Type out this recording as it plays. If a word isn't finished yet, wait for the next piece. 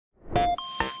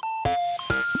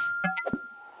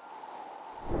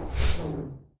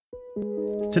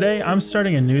Today, I'm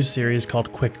starting a new series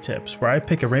called Quick Tips, where I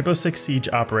pick a Rainbow Six Siege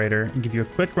operator and give you a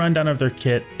quick rundown of their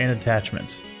kit and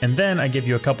attachments. And then I give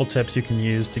you a couple tips you can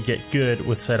use to get good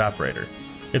with said operator.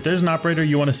 If there's an operator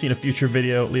you want to see in a future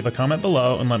video, leave a comment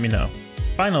below and let me know.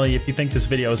 Finally, if you think this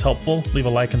video is helpful, leave a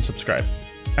like and subscribe.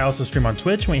 I also stream on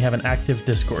Twitch and we have an active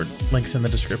Discord, links in the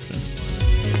description.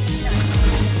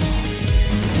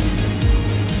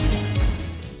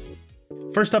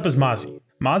 First up is Mozzie.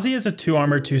 Mozzie is a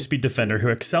 2-armor, 2-speed defender who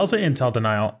excels at intel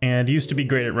denial and used to be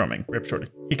great at roaming. Rip shorty.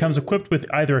 He comes equipped with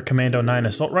either a Commando 9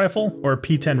 assault rifle or a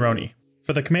P10 Roni.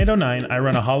 For the Commando 9, I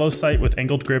run a hollow sight with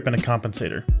angled grip and a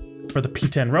compensator. For the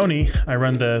P10 Roni, I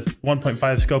run the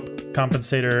 1.5 scope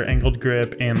compensator, angled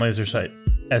grip, and laser sight.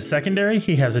 As secondary,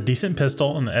 he has a decent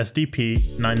pistol and the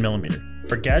SDP 9mm.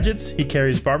 For gadgets, he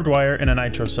carries barbed wire and a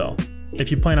nitro cell. If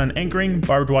you plan on anchoring,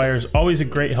 barbed wire is always a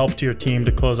great help to your team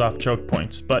to close off choke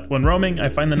points, but when roaming, I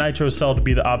find the nitro cell to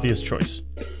be the obvious choice.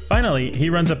 Finally, he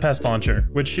runs a pest launcher,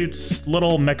 which shoots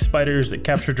little mech spiders that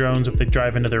capture drones if they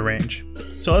drive into their range.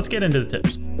 So let's get into the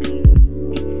tips.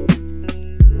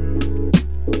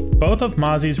 Both of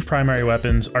Mozzie's primary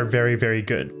weapons are very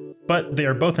good, but they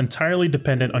are both entirely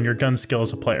dependent on your gun skill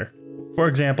as a player. For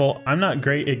example, I'm not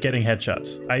great at getting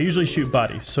headshots. I usually shoot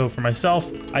bodies, so for myself,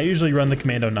 I usually run the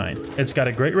Commando 9. It's got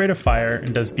a great rate of fire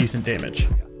and does decent damage.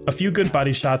 A few good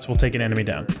body shots will take an enemy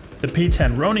down. The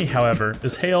P10 Roni, however,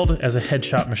 is hailed as a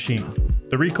headshot machine.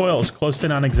 The recoil is close to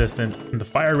non-existent, and the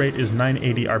fire rate is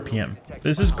 980 RPM.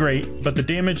 This is great, but the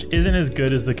damage isn't as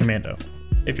good as the Commando.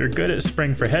 If you're good at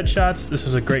spraying for headshots, this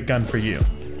is a great gun for you.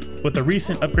 With the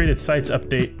recent upgraded sights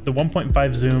update, the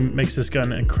 1.5 zoom makes this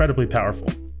gun incredibly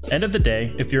powerful. End of the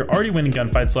day, if you're already winning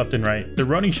gunfights left and right, the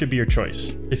Roni should be your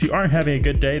choice. If you aren't having a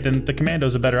good day, then the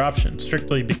Commando's a better option,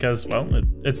 strictly because, well,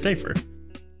 it's safer.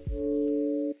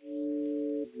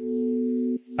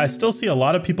 I still see a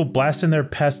lot of people blasting their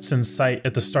pests in sight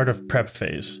at the start of prep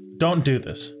phase. Don't do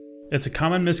this. It's a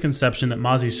common misconception that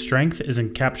Mozzie's strength is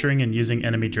in capturing and using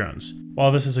enemy drones.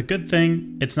 While this is a good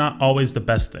thing, it's not always the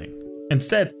best thing.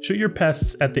 Instead, shoot your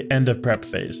pests at the end of prep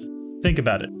phase. Think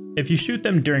about it. If you shoot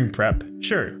them during prep,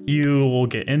 sure, you will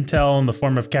get intel in the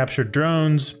form of captured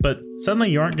drones, but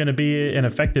suddenly you aren't going to be an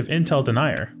effective intel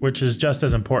denier, which is just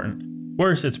as important.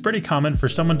 Worse, it's pretty common for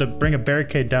someone to bring a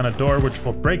barricade down a door which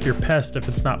will break your pest if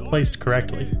it's not placed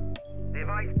correctly.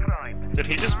 Did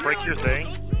he just break your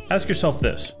thing? Ask yourself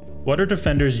this. What are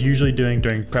defenders usually doing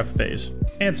during prep phase?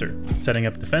 Answer: setting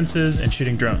up defenses and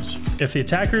shooting drones. If the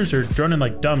attackers are droning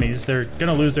like dummies, they're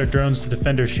gonna lose their drones to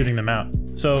defenders shooting them out.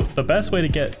 So the best way to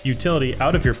get utility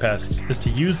out of your pests is to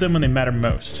use them when they matter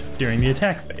most, during the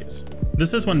attack phase.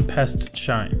 This is when pests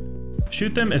shine.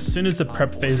 Shoot them as soon as the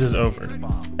prep phase is over.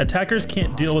 Attackers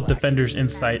can't deal with defenders in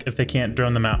sight if they can't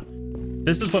drone them out.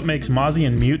 This is what makes Mozzie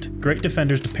and Mute great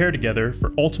defenders to pair together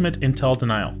for ultimate intel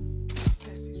denial.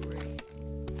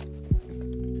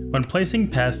 When placing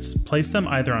pests, place them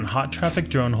either on hot traffic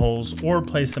drone holes or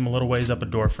place them a little ways up a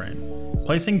door frame.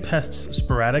 Placing pests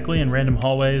sporadically in random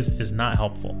hallways is not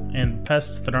helpful, and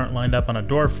pests that aren't lined up on a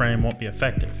door frame won't be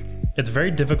effective. It's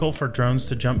very difficult for drones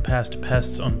to jump past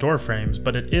pests on door frames,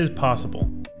 but it is possible.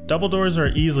 Double doors are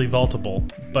easily vaultable,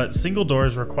 but single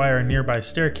doors require a nearby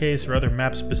staircase or other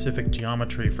map-specific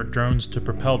geometry for drones to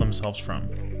propel themselves from.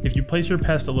 If you place your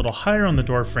pest a little higher on the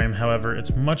door frame, however,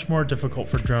 it's much more difficult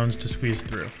for drones to squeeze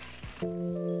through.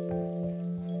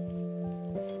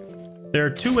 There are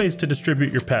two ways to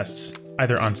distribute your pests,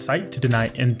 either on site to deny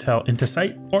intel into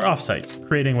sight, or off site,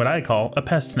 creating what I call a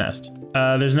pest nest.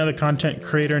 There's another content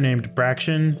creator named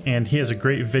Braction, and he has a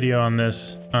great video on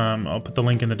this. I'll put the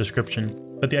link in the description.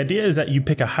 But the idea is that you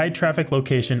pick a high traffic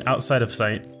location outside of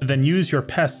sight, then use your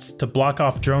pests to block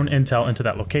off drone intel into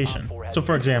that location. So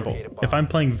for example, if I'm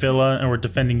playing Villa and we're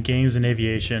defending games in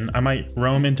aviation, I might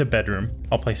roam into bedroom.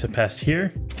 I'll place a pest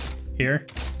here, here,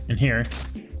 and here.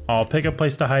 I'll pick a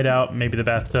place to hide out, maybe the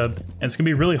bathtub, and it's gonna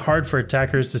be really hard for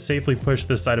attackers to safely push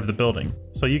this side of the building.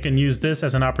 So you can use this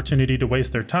as an opportunity to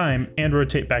waste their time and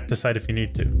rotate back to site if you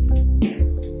need to.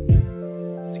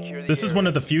 This is one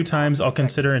of the few times I'll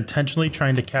consider intentionally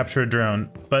trying to capture a drone,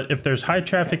 but if there's high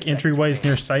traffic entryways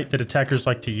near site that attackers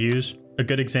like to use, a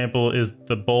good example is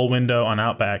the bowl window on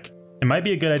Outback, it might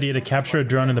be a good idea to capture a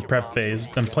drone in the prep phase,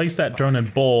 then place that drone in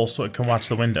bowl so it can watch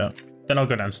the window. Then I'll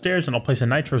go downstairs and I'll place a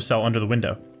nitro cell under the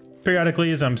window.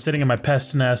 Periodically, as I'm sitting in my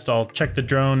pest nest, I'll check the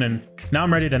drone, and now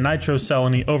I'm ready to nitro cell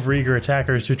any overeager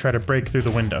attackers who try to break through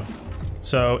the window.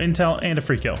 So intel and a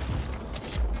free kill.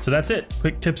 So that's it,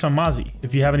 quick tips on Mozzie.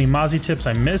 If you have any Mozzie tips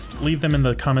I missed, leave them in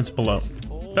the comments below.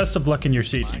 Best of luck in your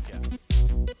sieging.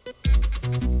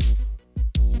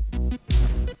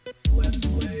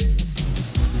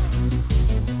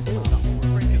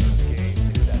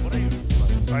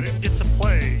 I didn't get some